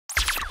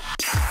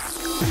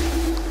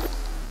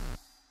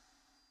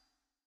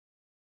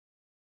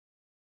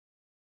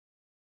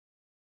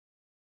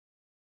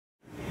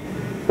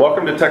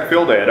Welcome to Tech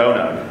Field Day at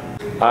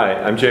ONUG. Hi,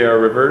 I'm J.R.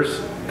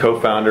 Rivers,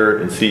 co-founder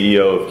and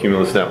CEO of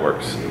Cumulus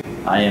Networks.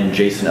 I am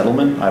Jason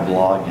Edelman. I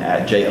blog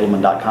at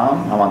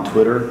jedelman.com. I'm on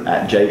Twitter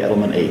at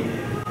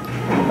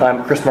jedelman8.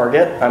 I'm Chris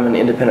Margett. I'm an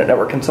independent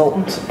network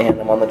consultant,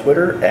 and I'm on the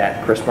Twitter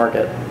at Chris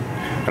Margett.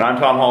 And I'm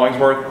Tom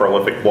Hollingsworth,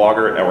 prolific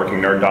blogger at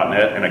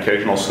networkingnerd.net and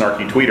occasional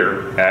snarky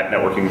tweeter at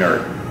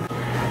networkingnerd.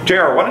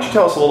 JR, why don't you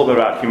tell us a little bit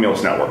about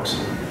Cumulus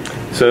Networks?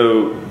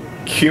 So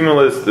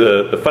Cumulus,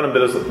 the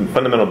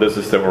fundamental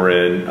business that we're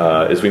in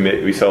is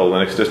we sell a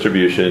Linux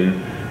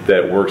distribution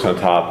that works on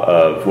top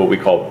of what we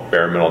call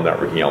bare metal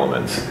networking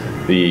elements.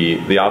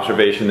 The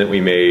observation that we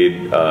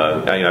made,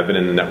 I've been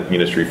in the networking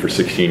industry for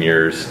 16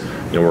 years,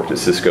 worked at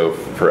Cisco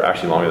for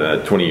actually longer than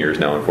that, 20 years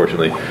now,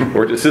 unfortunately.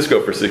 Worked at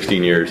Cisco for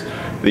 16 years.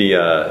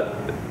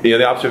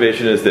 The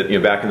observation is that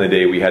back in the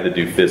day we had to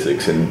do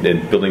physics, and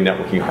building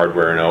networking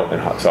hardware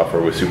and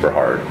software was super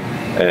hard.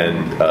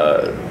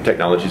 And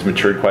technology's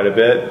matured quite a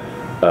bit.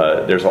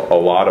 There's a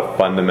lot of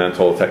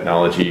fundamental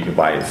technology you can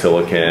buy in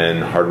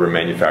silicon. Hardware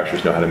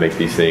manufacturers know how to make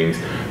these things.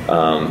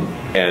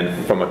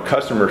 And from a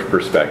customer's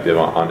perspective,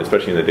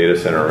 especially in the data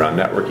center around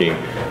networking,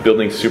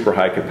 building super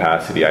high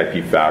capacity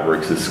IP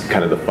fabrics is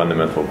kind of the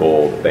fundamental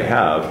goal that they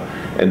have.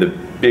 And the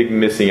big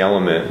missing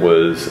element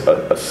was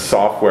a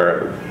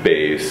software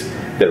base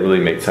that really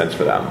made sense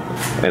for them.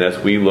 And as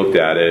we looked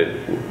at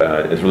it,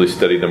 as really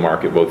studied the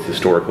market both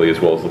historically as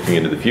well as looking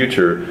into the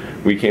future,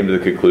 we came to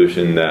the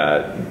conclusion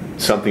that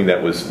something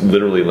that was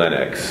literally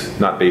Linux,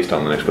 not based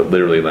on Linux, but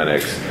literally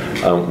Linux,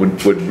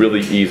 would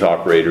really ease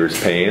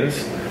operators'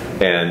 pains,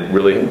 and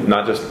really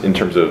not just in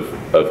terms of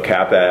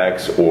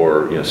CapEx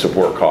or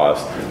support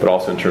costs, but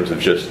also in terms of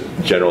just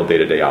general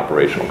day-to-day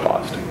operational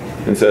cost.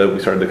 And so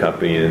we started the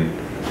company, and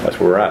that's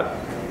where we're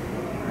at.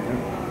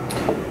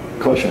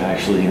 Question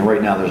actually,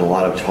 right now there's a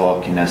lot of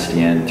talk in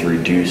SDN to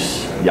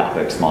reduce the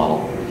OpEx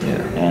model. Yeah.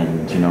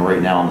 And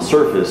right now on the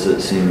surface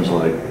it seems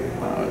like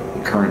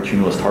the current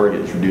Cumulus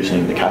target is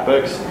reducing the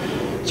CapEx.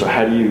 So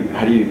how do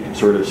you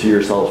sort of see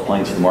yourselves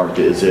playing to the market?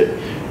 Is it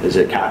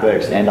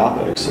CapEx and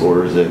OpEx,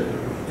 or is it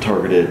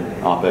targeted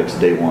OpEx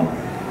day one?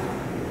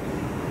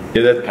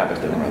 Yeah, CapEx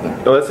day one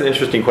rather. Oh, that's an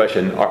interesting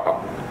question.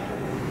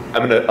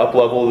 I'm going to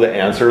up-level the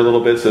answer a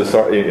little bit, so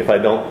sorry if I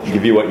don't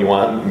give you what you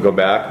want, go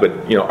back.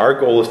 But our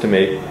goal is to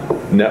make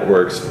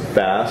networks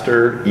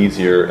faster,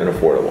 easier, and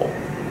affordable.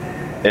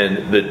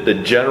 And the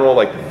general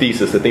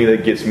thesis, the thing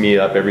that gets me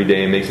up every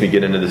day and makes me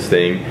get into this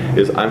thing,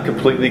 is I'm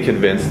completely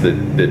convinced that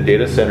the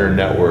data center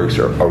networks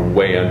are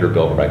way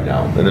underbuilt right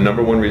now. And the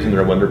number one reason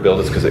they're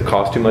underbuilt is because it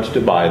costs too much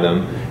to buy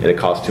them and it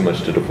costs too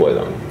much to deploy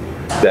them.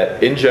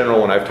 That in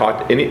general, when I've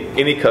talked to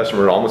any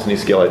customer at almost any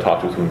scale I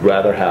talk to, would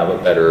rather have a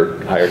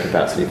better, higher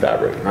capacity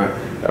fabric.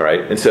 Right. All right.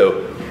 And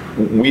so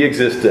we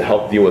exist to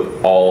help deal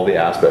with all the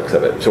aspects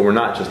of it. So we're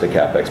not just a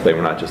CapEx play,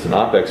 we're not just an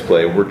OpEx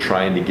play, we're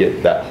trying to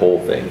get that whole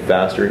thing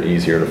faster,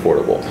 easier, and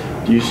affordable.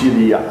 Do you see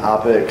the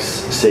OpEx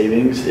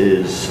savings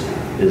is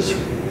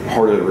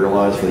harder to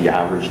realize for the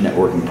average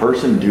networking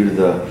person due to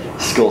the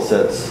skill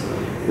sets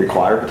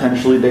required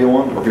potentially day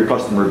one? Or if your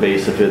customer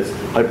base, if it's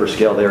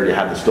hyperscale, they already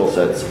have the skill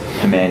sets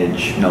to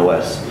manage an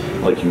OS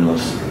like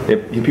Cumulus?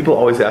 People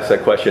always ask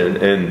that question,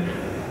 and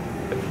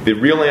the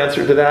real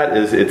answer to that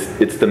is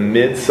it's the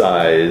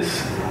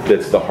mid-size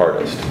that's the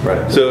hardest.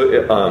 Right. So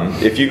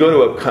if you go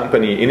to a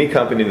company, any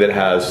company that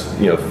has 5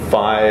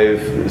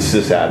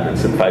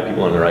 sysadmins and 5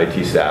 people on their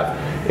IT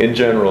staff, in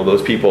general,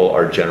 those people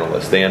are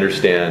generalists. They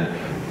understand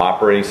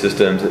operating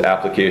systems,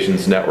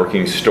 applications,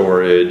 networking,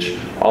 storage,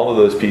 all of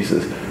those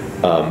pieces.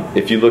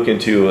 If you look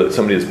into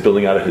somebody that's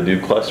building out a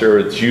Hadoop cluster,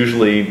 it's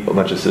usually a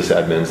bunch of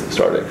sysadmins that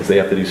start it, because they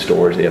have to do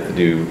storage, they have to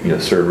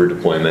do server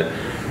deployment.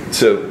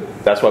 So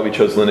that's why we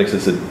chose Linux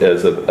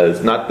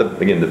as not the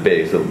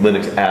base, but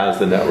Linux as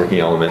the networking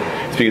element.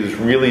 It's because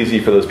it's really easy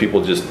for those people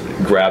to just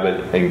grab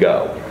it and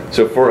go.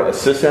 So for a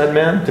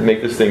sysadmin to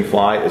make this thing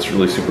fly, it's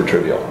really super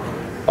trivial.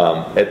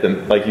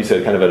 Like you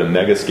said, kind of at a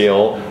mega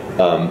scale.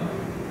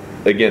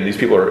 Again, these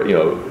people are,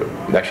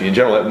 actually in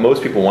general,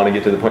 most people want to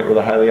get to the point where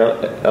they're highly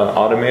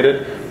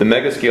automated. The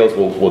mega scales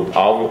will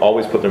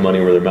always put their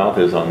money where their mouth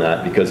is on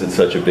that, because it's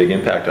such a big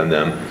impact on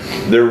them.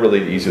 They're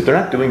really easy. They're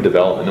not doing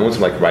development. No one's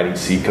writing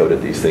C code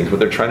at these things. What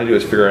they're trying to do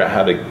is figure out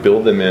how to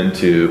build them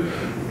into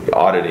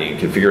auditing,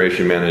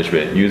 configuration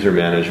management, user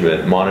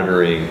management,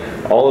 monitoring,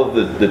 all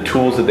of the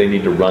tools that they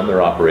need to run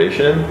their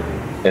operation.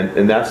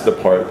 And that's the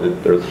part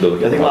that they're looking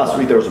at. I think last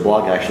week there was a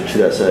blog actually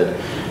that said,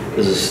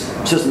 there's a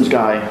systems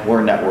guy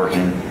learn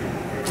networking,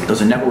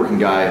 there's a networking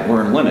guy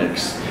learn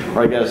Linux.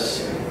 Or I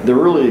guess they're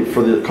really,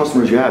 for the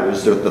customers you have,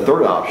 is the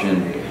third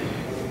option,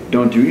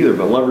 don't do either,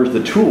 but leverage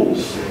the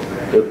tools,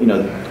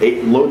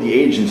 load the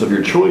agents of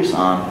your choice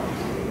on,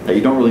 that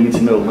you don't really need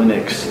to know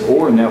Linux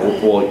or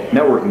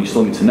networking you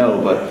still need to know,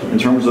 but in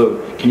terms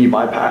of, can you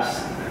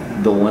bypass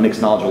the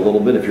Linux knowledge a little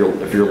bit if you're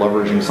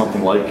leveraging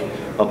something like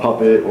a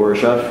Puppet or a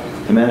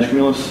Chef to manage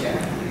Cumulus?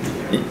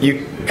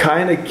 You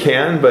kind of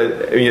can,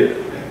 but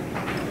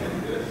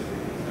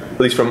at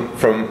least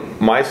from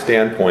my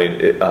standpoint,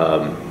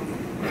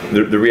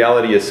 the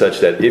reality is such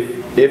that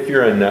if if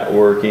you're a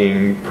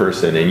networking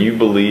person and you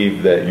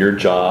believe that your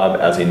job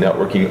as a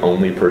networking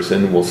only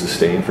person will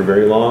sustain for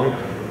very long,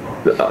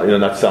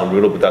 not to sound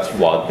brutal, but that's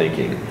flawed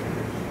thinking.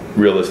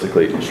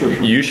 Realistically,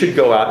 you should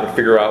go out and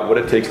figure out what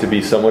it takes to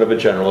be somewhat of a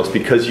generalist,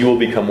 because you will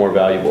become more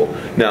valuable.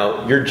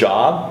 Now, your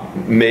job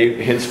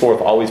may henceforth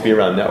always be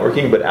around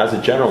networking, but as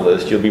a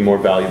generalist, you'll be more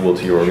valuable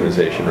to your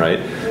organization, right?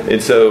 And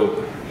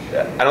so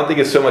I don't think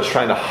it's so much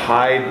trying to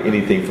hide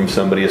anything from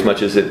somebody as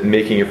much as it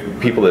making it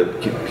people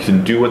that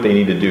can do what they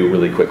need to do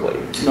really quickly.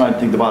 No, I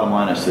think the bottom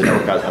line is the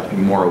network guys have to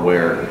be more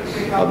aware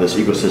of this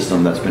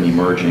ecosystem that's been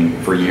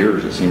emerging for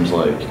years, it seems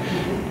like,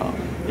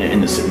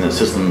 in the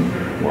system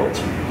world.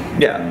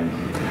 Yeah,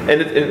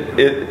 and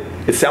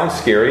it sounds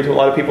scary to a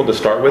lot of people to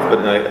start with,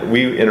 but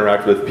we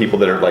interact with people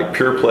that are like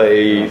pure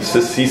play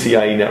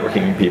CCIE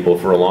networking people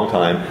for a long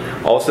time.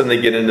 All of a sudden they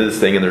get into this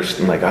thing and they're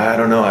like, I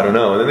don't know, and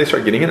then they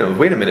start getting in and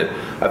wait a minute,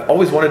 I've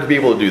always wanted to be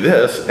able to do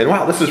this, and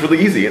wow, this is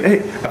really easy, and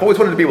hey, I've always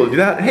wanted to be able to do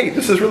that, and hey,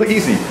 this is really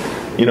easy.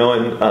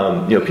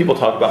 People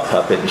talk about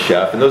Puppet and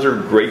Chef, and those are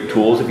great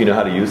tools if you know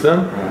how to use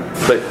them.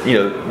 But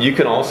you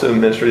can also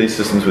administer these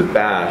systems with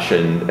Bash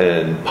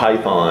and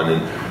Python,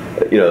 and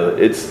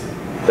it's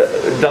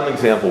a dumb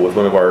example with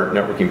one of our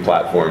networking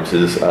platforms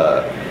is,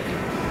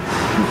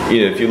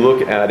 if you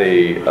look at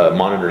a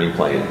monitoring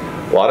plane,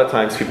 a lot of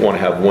times people want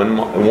to have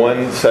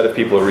one set of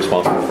people who are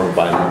responsible for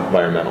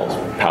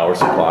environmentals, power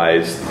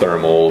supplies,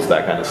 thermals,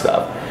 that kind of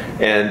stuff.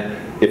 And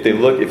if you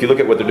look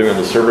at what they're doing on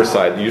the server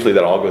side, usually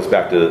that all goes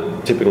back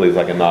to typically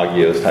like a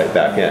Nagios type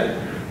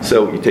backend.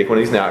 So you take one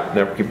of these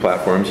networking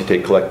platforms, you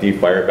take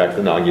collective, fire it back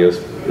to the Nagios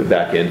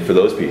backend for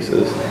those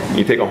pieces.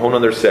 You take a whole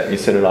other set and you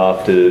send it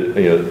off to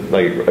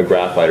like a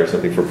Graphite or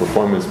something for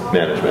performance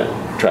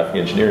management, traffic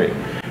engineering.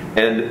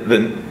 And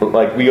then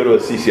like we go to a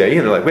CCIE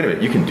and they're like, wait a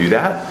minute, you can do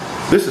that?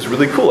 This is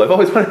really cool. I've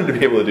always wanted to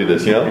be able to do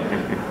this,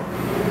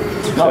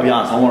 I'll be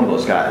honest, I'm one of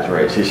those guys,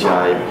 right?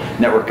 CCI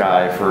network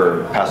guy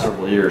for the past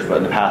several years, but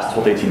in the past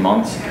 12 to 18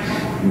 months,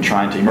 I'm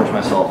trying to immerse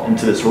myself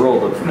into this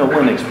world of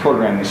Linux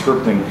programming,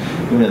 scripting,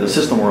 the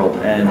system world,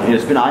 and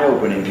it's been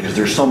eye-opening because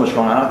there's so much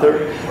going on out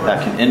there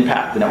that can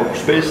impact the network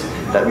space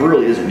that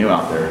really isn't new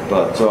out there.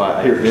 But so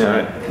I hear what you're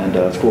saying, and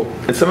it's cool.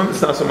 And some of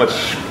it's not so much.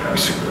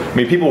 I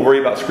mean, people worry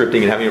about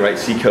scripting and having to write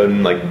C code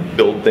and like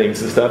build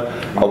things and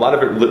stuff. A lot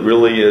of it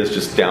really is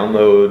just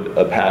download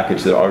a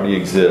package that already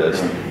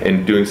exists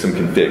and doing some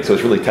config. So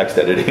it's really text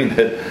editing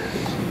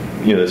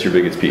that's your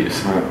biggest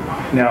piece.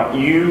 Now,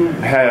 you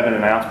had an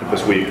announcement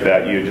this week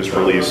that you just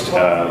released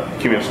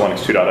Cumulus Linux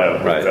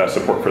 2.0 with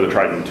support for the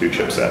Trident 2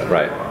 chipset.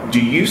 Right. Do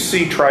you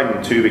see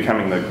Trident 2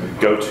 becoming the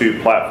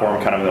go-to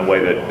platform, kind of in the way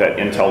that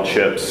Intel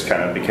chips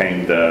kind of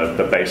became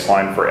the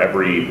baseline for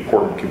every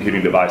portable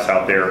computing device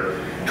out there?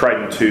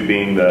 Trident 2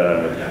 being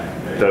the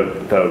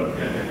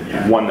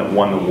one that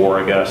won the war,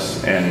 I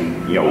guess,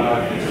 and do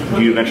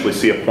you eventually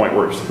see a point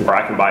where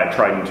I can buy a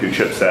Trident 2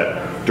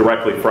 chipset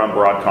directly from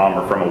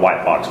Broadcom or from a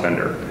white box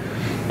vendor?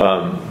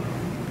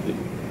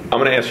 I'm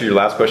going to answer your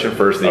last question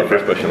first and your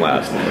first question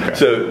last. Okay.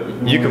 So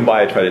you can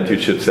buy a Trident 2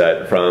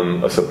 chipset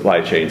from a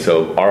supply chain.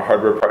 So our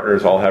hardware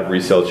partners all have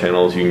resale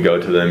channels. You can go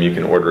to them, you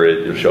can order it,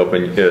 it'll show up.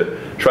 And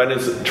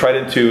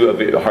Trident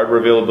 2 hardware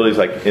availability is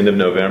like end of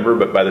November,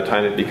 but by the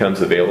time it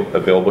becomes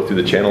available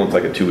through the channel, it's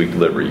like a 2-week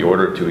delivery. You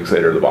order it 2 weeks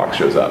later, the box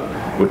shows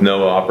up with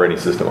no operating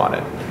system on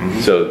it.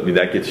 Mm-hmm. So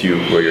that gets you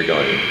where you're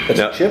going. It's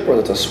a chip or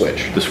it's a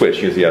switch? The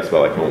switch, because you asked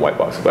about like from a white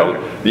box. But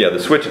yeah, the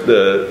switch,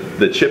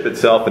 the chip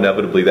itself,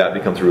 inevitably that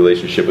becomes a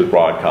relationship with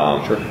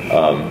Broadcom. Sure.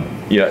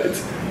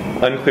 It's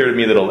unclear to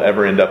me that it'll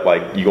ever end up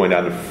like you going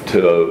down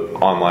to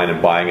online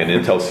and buying an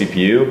Intel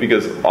CPU,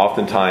 because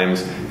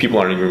oftentimes people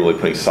aren't even really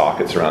putting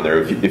sockets around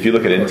there. If you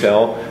look at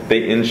Intel,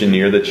 they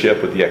engineer the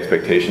chip with the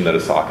expectation that a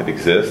socket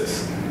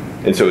exists.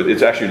 And so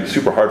it's actually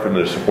super hard for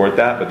them to support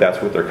that, but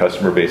that's what their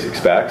customer base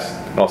expects.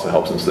 It also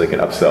helps them so they can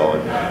upsell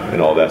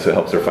and all that, so it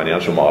helps their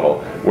financial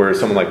model. Whereas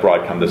someone like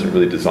Broadcom doesn't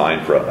really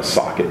design for a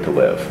socket to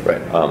live.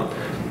 Right.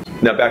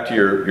 Now back to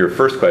your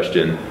first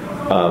question.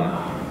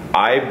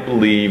 I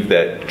believe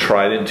that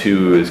Trident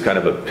 2 is kind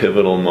of a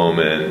pivotal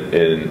moment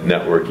in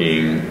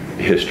networking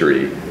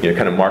history.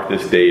 Kind of mark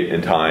this date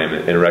in time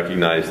and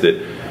recognize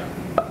that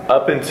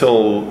up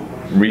until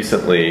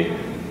recently,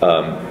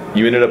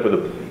 you ended up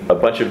with a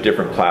bunch of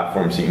different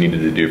platforms that you needed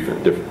to do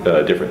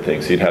for different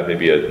things. So you'd have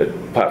maybe a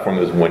platform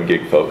that was 1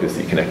 gig focused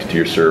that you connected to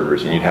your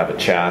servers, and you'd have a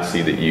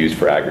chassis that you used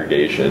for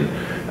aggregation.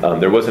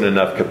 There wasn't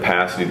enough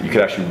capacity that you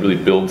could actually really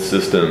build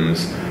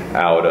systems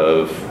out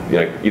of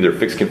either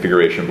fixed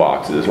configuration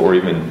boxes or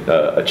even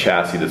a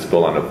chassis that's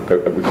built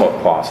on we call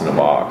it cloths in a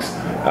box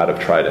out of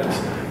Tridents.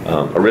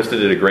 Arista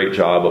did a great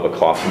job of a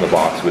cloth in the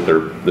box with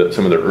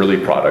some of their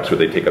early products, where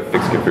they take a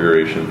fixed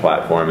configuration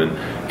platform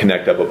and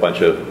connect up a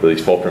bunch of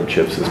these Fulcrum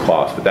chips as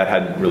cloths, but that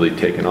hadn't really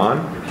taken on.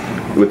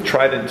 With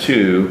Trident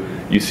 2,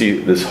 you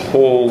see this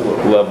whole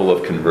level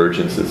of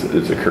convergence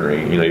is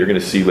occurring. You're going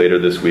to see later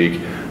this week,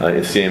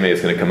 CMA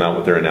is going to come out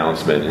with their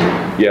announcement.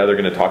 And yeah, they're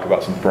going to talk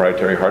about some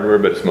proprietary hardware,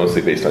 but it's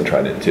mostly based on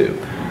Trident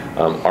 2.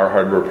 Our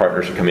hardware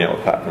partners are coming out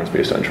with platforms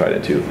based on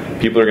Trident 2.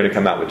 People are going to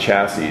come out with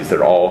chassis that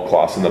are all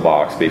cloths in the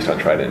box based on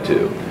Trident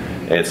 2.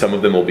 And some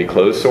of them will be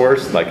closed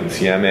source, like in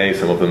CMA.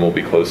 Some of them will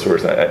be closed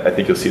source. I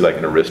think you'll see like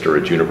an Arista or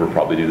a Juniper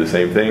probably do the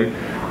same thing.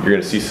 You're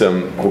going to see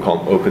some, we'll call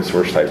them open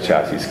source type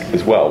chassis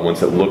as well,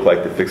 ones that look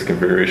like the fixed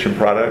configuration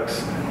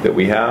products that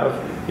we have,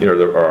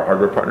 our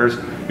hardware partners.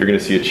 You're going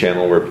to see a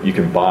channel where you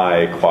can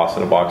buy cloths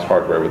in a box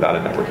hardware without a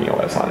networking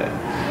OS on it.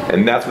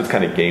 And that's what's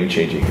kind of game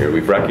changing here.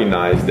 We've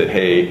recognized that,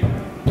 hey,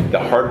 the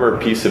hardware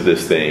piece of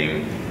this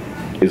thing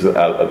is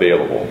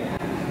available.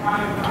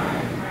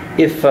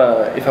 If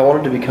I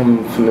wanted to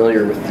become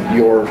familiar with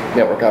your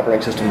network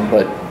operating system,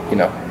 but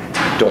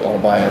don't want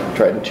to buy a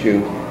Trident 2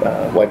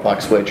 white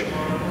box switch,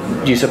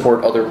 do you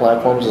support other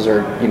platforms? Is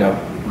there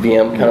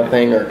VM kind of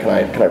thing, or can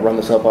I run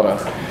this up on a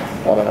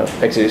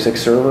x86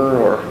 server?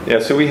 Or yeah,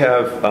 so we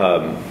have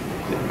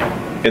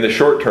in the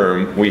short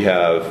term we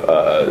have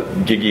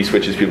giggy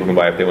switches people can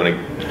buy if they want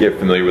to get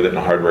familiar with it in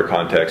a hardware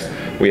context.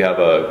 We have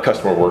a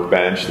customer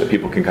workbench that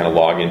people can kind of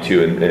log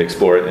into and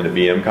explore it in a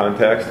VM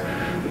context.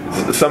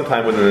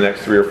 Sometime within the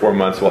next 3 or 4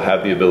 months, we'll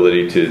have the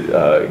ability to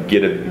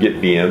get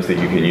VMs that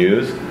you can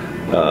use.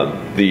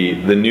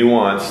 The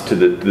nuance to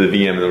the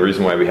VM, and the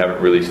reason why we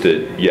haven't released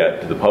it yet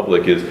to the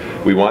public, is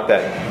we want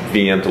that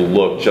VM to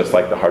look just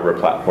like the hardware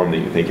platform that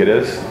you think it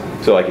is.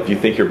 So like if you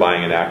think you're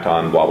buying an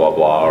Acton blah blah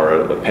blah,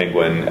 or a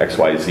Penguin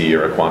XYZ,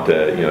 or a Quanta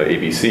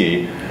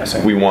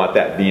ABC, we want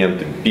that VM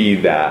to be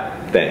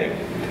that thing.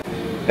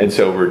 And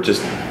so we're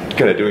just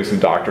kind of doing some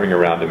doctoring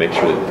around to make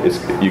sure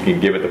that you can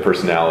give it the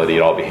personality,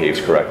 it all behaves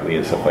correctly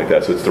and stuff like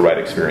that, so it's the right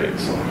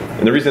experience.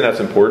 And the reason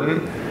that's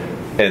important,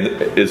 and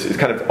it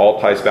kind of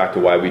all ties back to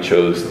why we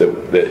chose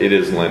that it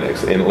is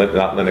Linux, and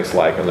not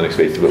Linux-like or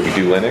Linux-based, but we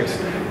do Linux,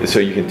 is so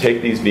you can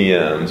take these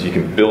VMs, you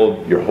can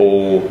build your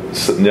whole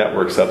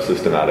network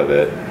subsystem out of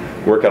it,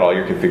 work out all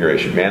your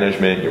configuration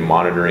management, your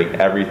monitoring,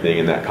 everything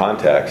in that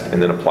context,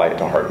 and then apply it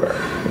to hardware.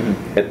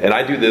 And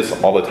I do this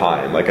all the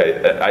time, like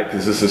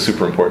because this is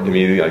super important to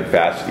me, like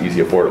fast,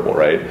 easy, affordable,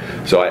 right?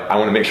 So I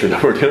want to make sure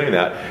that we're doing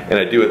that, and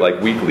I do it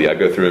like weekly. I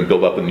go through and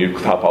build up a new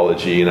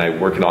topology, and I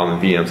work it on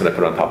the VMs, and I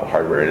put it on top of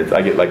hardware, and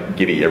I get like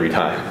giddy every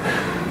time.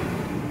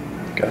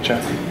 Gotcha.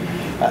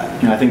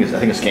 I think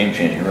it's game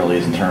changing, really,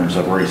 is in terms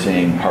of where you're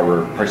seeing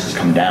hardware prices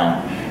come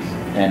down.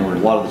 And a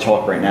lot of the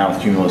talk right now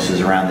with Cumulus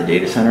is around the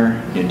data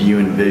center. Do you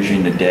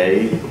envision a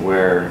day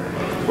where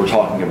we're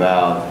talking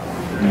about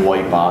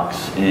white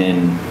box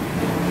in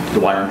the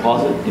wiring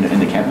closet, in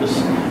the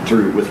campus,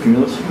 with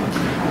Cumulus?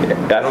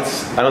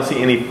 I don't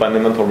see any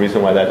fundamental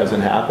reason why that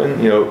doesn't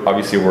happen.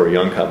 Obviously we're a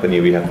young company,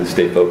 we have to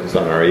stay focused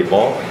on our 8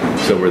 ball,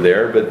 so we're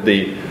there. But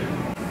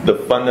the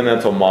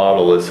fundamental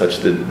model is such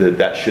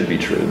that should be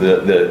true.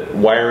 The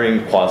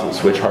wiring closet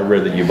switch hardware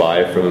that you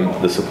buy from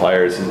the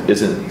suppliers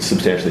isn't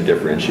substantially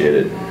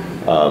differentiated.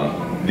 Having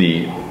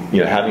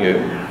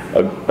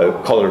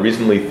call it a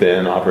reasonably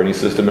thin operating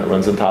system that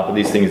runs on top of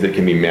these things that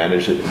can be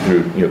managed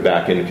through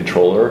back-end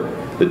controller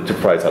that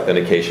provides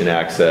authentication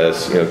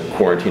access,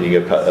 quarantining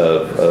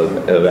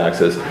of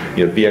access,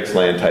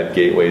 VXLAN type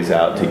gateways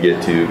out to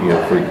get to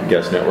for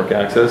guest network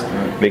access.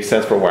 Makes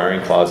sense for wiring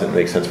closet.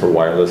 Makes sense for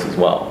wireless as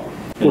well.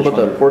 What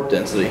about the port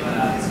density?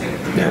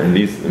 And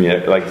these,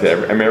 like I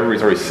said,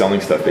 everybody's already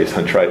selling stuff based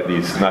on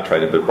not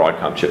Trident, but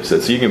Broadcom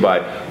chipsets. So you can buy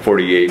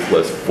 48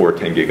 plus 4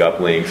 10 gig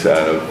uplinks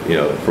out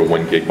of, for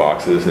 1 gig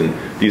boxes, and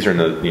these are in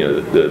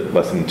the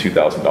less than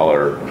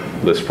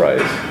 $2,000 list price.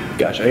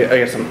 Gotcha. I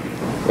guess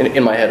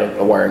in my head,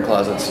 a wiring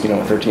closet's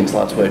a 13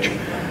 slot switch.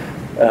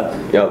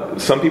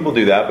 Some people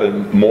do that,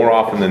 but more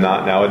often than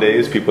not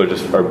nowadays, people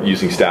are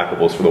using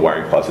stackables for the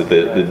wiring closet.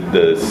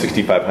 The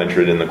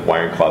 6500 in the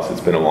wiring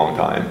closet's been a long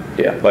time.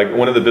 Yeah. Like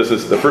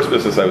the first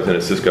business I was in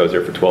at Cisco, I was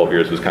there for 12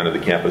 years, was kind of the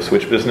campus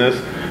switch business.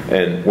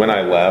 And when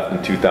I left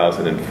in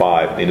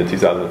 2005, the end of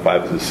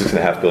 2005, it was a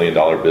 $6.5 billion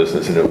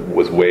business, and it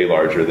was way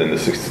larger than the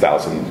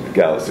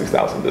Galaxy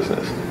 6000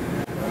 business.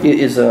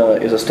 Is a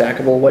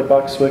stackable white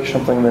box switch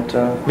something that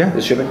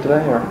is shipping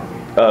today, or?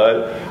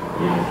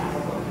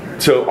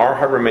 So our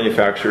hardware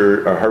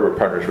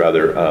partners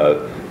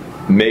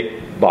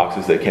make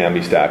boxes that can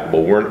be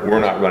stackable. We're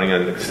not running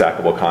in a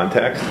stackable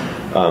context.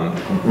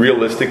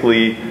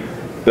 Realistically,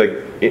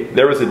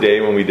 there was a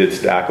day when we did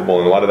stackable,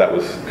 and a lot of that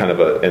was kind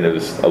of it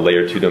was a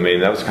layer 2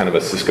 domain. That was kind of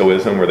a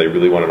Ciscoism, where they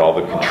really wanted all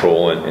the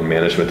control and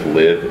management to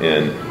live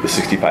in the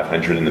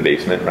 6500 in the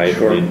basement, right?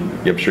 Sure.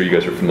 I'm sure you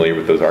guys are familiar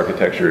with those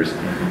architectures.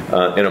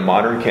 In a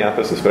modern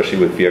campus, especially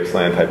with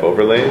VXLAN type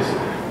overlays,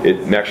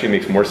 it actually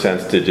makes more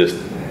sense to just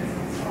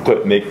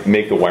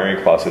make the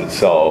wiring closet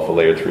itself a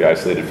layer 3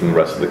 isolated from the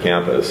rest of the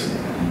campus,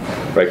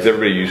 right? Because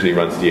everybody usually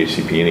runs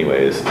DHCP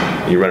anyways.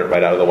 You run it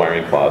right out of the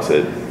wiring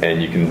closet,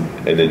 and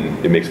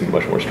then it makes it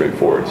much more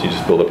straightforward. So you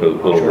just build up a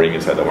little ring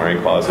inside the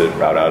wiring closet,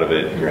 route out of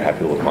it, and you're a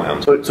happy little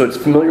clown. So it's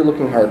familiar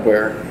looking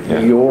hardware. Yeah.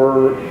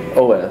 Your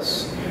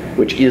OS,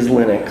 which is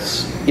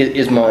Linux,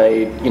 is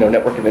my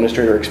network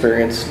administrator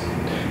experience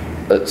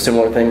a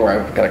similar thing where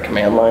I've got a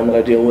command line that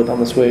I deal with on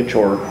the switch,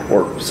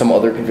 or some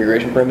other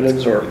configuration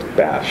primitives, or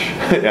Bash?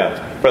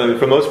 Yeah, for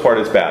the most part,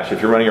 it's Bash.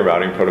 If you're running a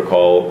routing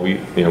protocol, we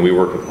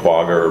work with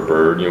Quagga or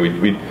Bird.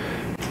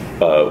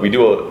 We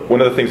do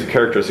one of the things, the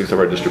characteristics of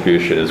our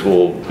distribution is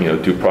we'll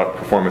do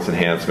performance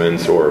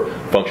enhancements or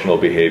functional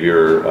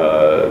behavior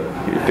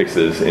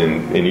fixes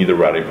in either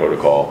routing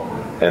protocol,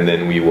 and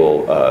then we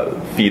will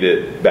feed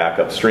it back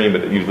upstream,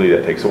 but usually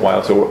that takes a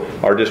while. So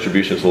our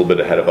distribution is a little bit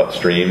ahead of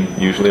upstream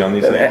usually on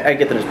these things. I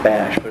get that it's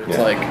Bash, but it's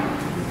like,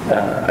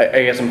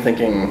 I guess I'm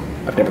thinking,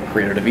 I've never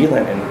created a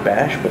VLAN in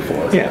Bash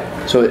before.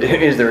 Yeah. So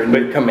is there a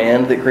new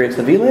command that creates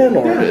the VLAN?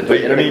 Or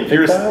I mean,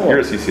 you're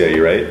a CCIE,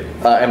 right?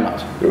 I'm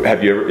not.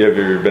 Have you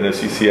ever been a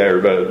CCIE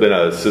or been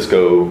a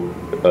Cisco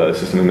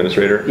system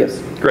administrator? Yes.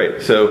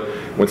 Great. So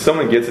when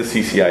someone gets a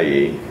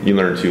CCIE, you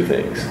learn two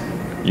things.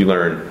 You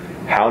learn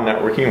how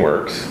networking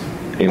works,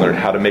 and you learn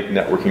how to make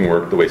networking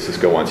work the way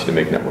Cisco wants you to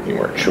make networking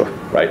work. Sure.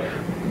 Right?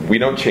 We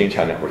don't change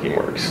how networking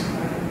works.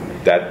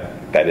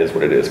 That is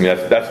what it is. I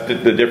mean, that's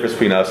the difference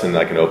between us and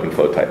like an open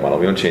flow type model.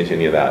 We don't change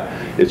any of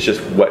that. It's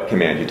just what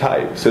command you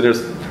type. So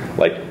there's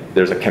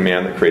a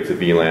command that creates a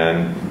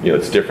VLAN.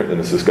 It's different than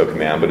the Cisco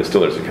command, but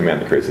there's a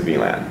command that creates a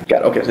VLAN.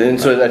 Got it. Okay.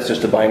 So that's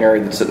just a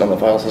binary that's sitting on the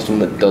file system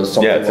that does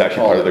something. Yeah, it's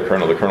actually part of the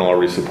kernel. The kernel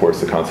already supports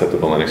the concept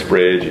of a Linux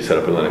bridge. You set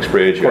up a Linux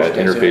bridge, you add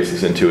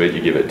interfaces into it, you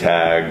give it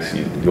tags,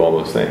 you do all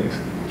those things.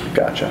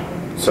 Gotcha.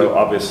 So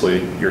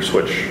obviously your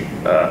switch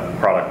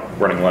product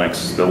running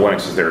Linux, the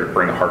Linux is there to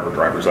bring the hardware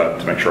drivers up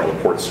to make sure all the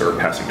ports are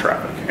passing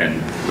traffic and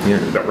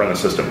that run the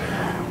system.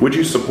 Would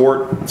you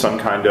support some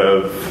kind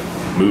of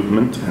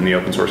movement in the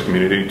open source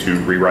community to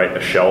rewrite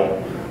a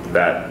shell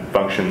that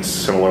functions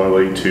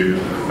similarly to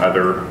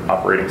other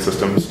operating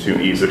systems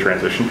to ease the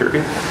transition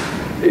period?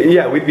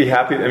 Yeah, we'd be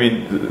happy. I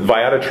mean,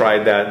 Viata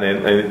tried that,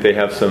 and they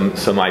have some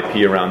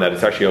IP around that.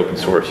 It's actually open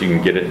source. You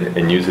can get it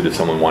and use it if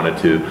someone wanted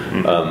to.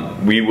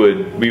 Mm-hmm. We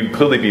would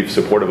clearly be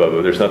supportive of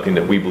it. There's nothing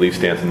that we believe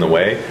stands in the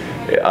way.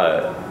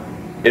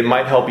 It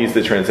might help ease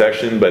the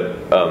transaction,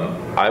 but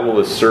I will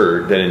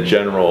assert that in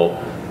general,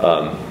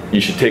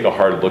 you should take a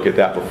hard look at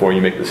that before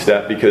you make the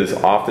step, because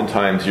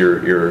oftentimes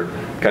you're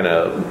kind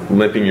of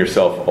limping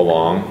yourself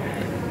along.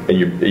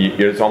 And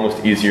it's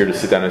almost easier to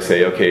sit down and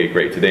say, okay,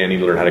 great, today I need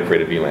to learn how to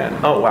create a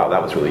VLAN. Oh, wow,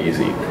 that was really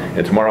easy.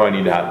 And tomorrow I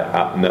need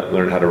to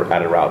learn how to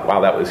add a route. Wow,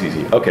 that was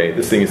easy. Okay,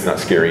 this thing is not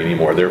scary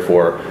anymore.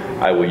 Therefore,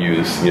 I will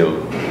use,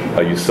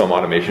 I'll use some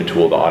automation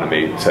tool to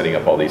automate setting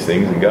up all these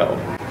things and go.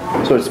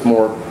 So it's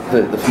more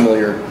the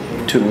familiar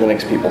to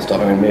Linux people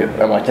stuff. I mean,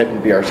 am I typing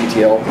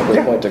BRCTL at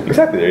this point?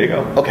 Exactly, there you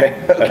go. Okay.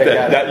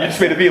 You just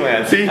made a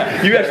VLAN. See,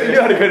 you actually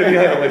knew how to create a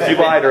VLAN unless you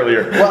lied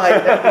earlier. Well,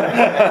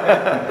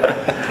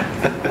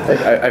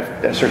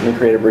 I've certainly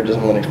created bridges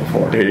on Linux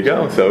before. There you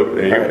go. So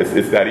there you go.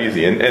 It's that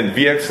easy. And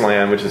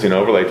VXLAN, which is an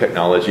overlay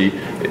technology,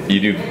 you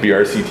do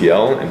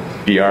BRCTL and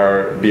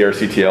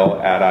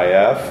BRCTL add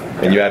IF,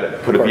 and you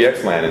put a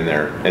VXLAN in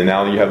there, and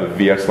now you have a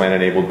VXLAN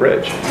enabled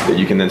bridge that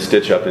you can then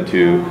stitch up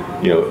into,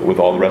 with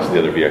all the rest of the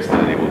other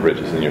VXLAN enabled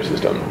bridges in your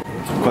system.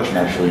 Question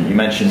actually, you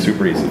mentioned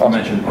super easy. You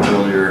mentioned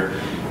earlier,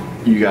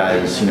 you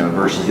guys,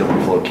 versus the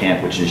OpenFlow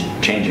camp, which is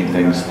changing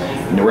things.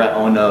 We're at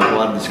ONUG, a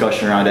lot of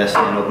discussion around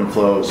SDN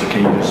OpenFlow, so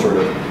can you just sort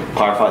of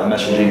clarify the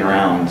messaging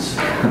around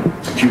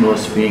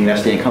Cumulus being an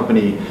SDN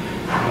company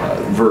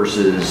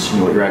versus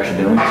what you're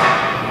actually doing?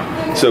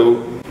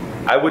 So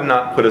I would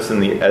not put us in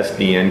the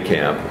SDN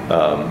camp,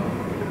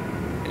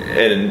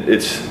 and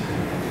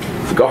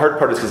the hard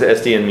part is because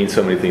SDN means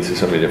so many things to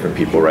so many different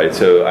people, right?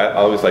 So I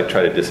always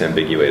try to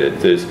disambiguate it.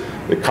 There's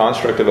the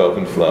construct of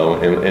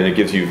OpenFlow, and it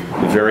gives you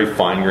very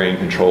fine-grained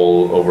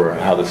control over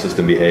how the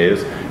system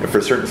behaves. And for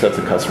certain sets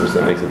of customers,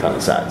 that makes a ton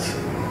of sense,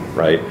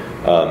 right?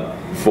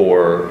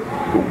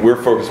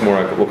 We're focused more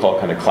on what we'll call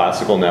kind of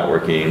classical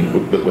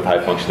networking with high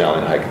functionality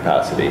and high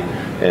capacity.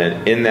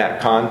 And in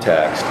that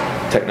context,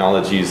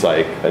 technologies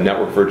like a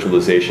network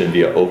virtualization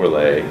via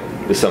overlay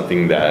is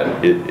something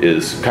that it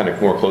is kind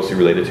of more closely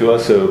related to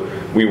us. So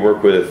we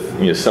work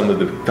with some of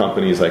the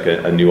companies like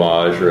a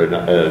Nuage or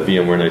a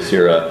VMware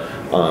Nicira,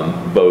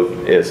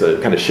 both as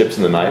a kind of ships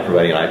in the night,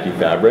 providing an IP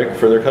fabric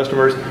for their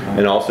customers,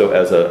 and also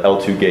as a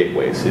L2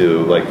 gateway.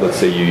 So let's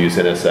say you use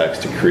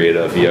NSX to create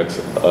a VX,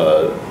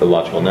 a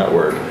logical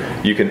network.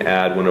 You can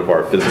add one of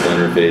our physical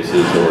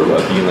interfaces or a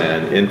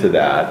VLAN into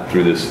that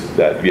through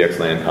that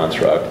VXLAN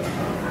construct,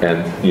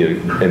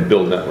 and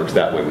build networks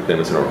that way with them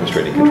as an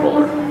orchestrating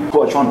controller.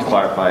 Well, I just wanted to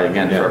clarify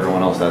again for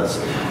everyone else that's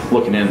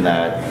looking in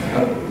that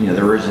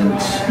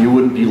you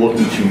wouldn't be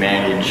looking to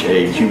manage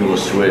a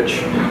Cumulus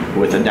switch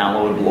with a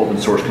downloadable open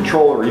source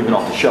controller or even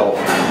off the shelf.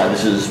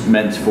 This is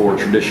meant for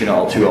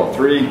traditional L2,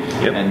 L3,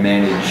 and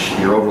manage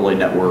your overlay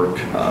network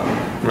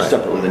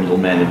separately than you'll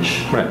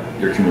manage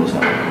your Cumulus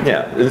network.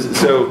 Yeah,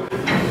 so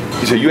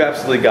you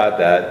absolutely got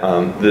that.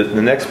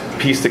 The next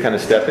piece to kind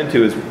of step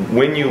into is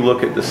when you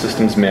look at the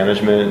systems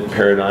management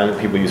paradigm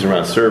that people use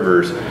around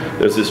servers,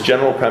 there's this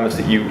general premise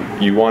that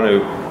you want to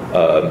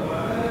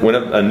when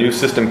a new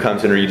system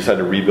comes in or you decide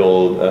to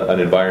rebuild an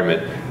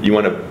environment, you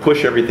want to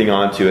push everything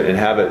onto it and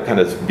have it kind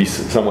of be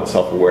somewhat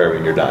self-aware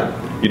when you're done.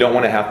 You don't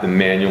want to have to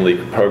manually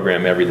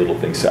program every little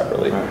thing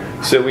separately.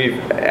 Right. So we've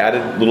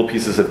added little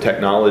pieces of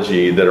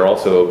technology that are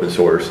also open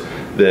source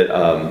that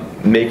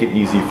make it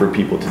easy for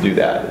people to do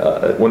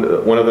that. One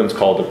of them is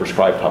called the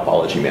Prescribed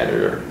Topology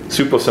Manager.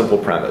 Super simple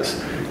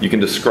premise. You can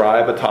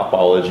describe a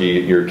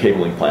topology, your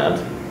cabling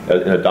plant,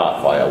 in a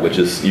dot file, which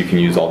is, you can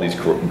use all these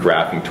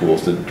graphing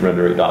tools to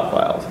generate dot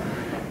files.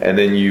 And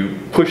then you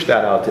push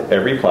that out to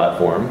every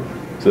platform,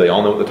 so they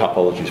all know what the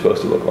topology is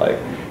supposed to look like.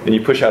 And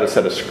you push out a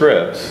set of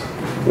scripts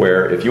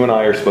where if you and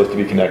I are supposed to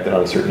be connected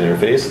on a certain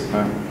interface,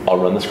 I'll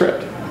run the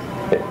script,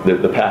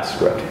 the pass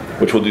script,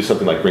 which will do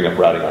something like bring up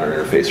routing on an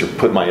interface or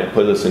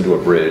put us into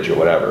a bridge or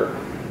whatever.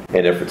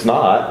 And if it's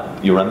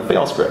not, you run the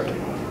fail script.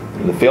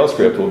 And the fail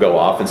script will go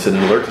off and send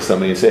an alert to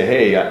somebody and say,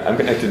 hey, I'm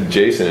connected to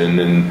Jason,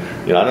 and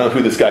I don't know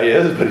who this guy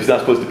is, but he's not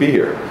supposed to be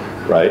here,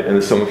 right? And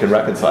then someone can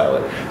reconcile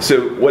it.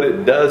 So what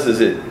it does is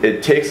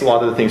it takes a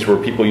lot of the things where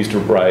people used to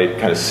write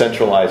kind of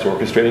centralized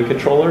orchestrating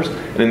controllers,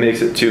 and it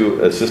makes it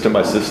to a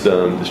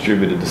system-by-system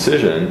distributed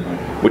decision,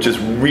 which is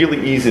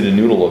really easy to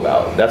noodle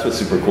about. That's what's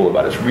super cool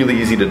about it. It's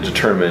really easy to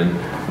determine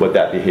what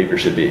that behavior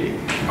should be.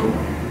 Cool.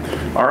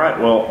 All right,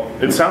 well,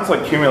 it sounds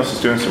like Cumulus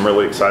is doing some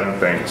really exciting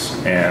things,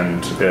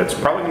 and it's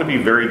probably going to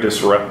be very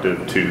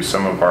disruptive to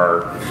some of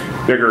our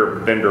bigger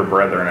vendor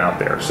brethren out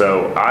there.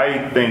 So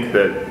I think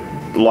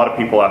that a lot of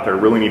people out there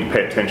really need to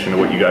pay attention to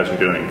what you guys are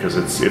doing, because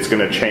it's going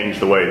to change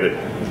the way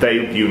that they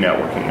view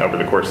networking over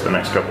the course of the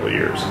next couple of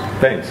years.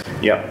 Thanks.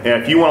 Yeah,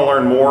 and if you want to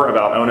learn more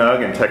about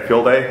ONUG and Tech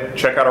Field Day,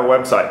 check out our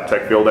website,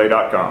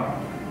 techfieldday.com.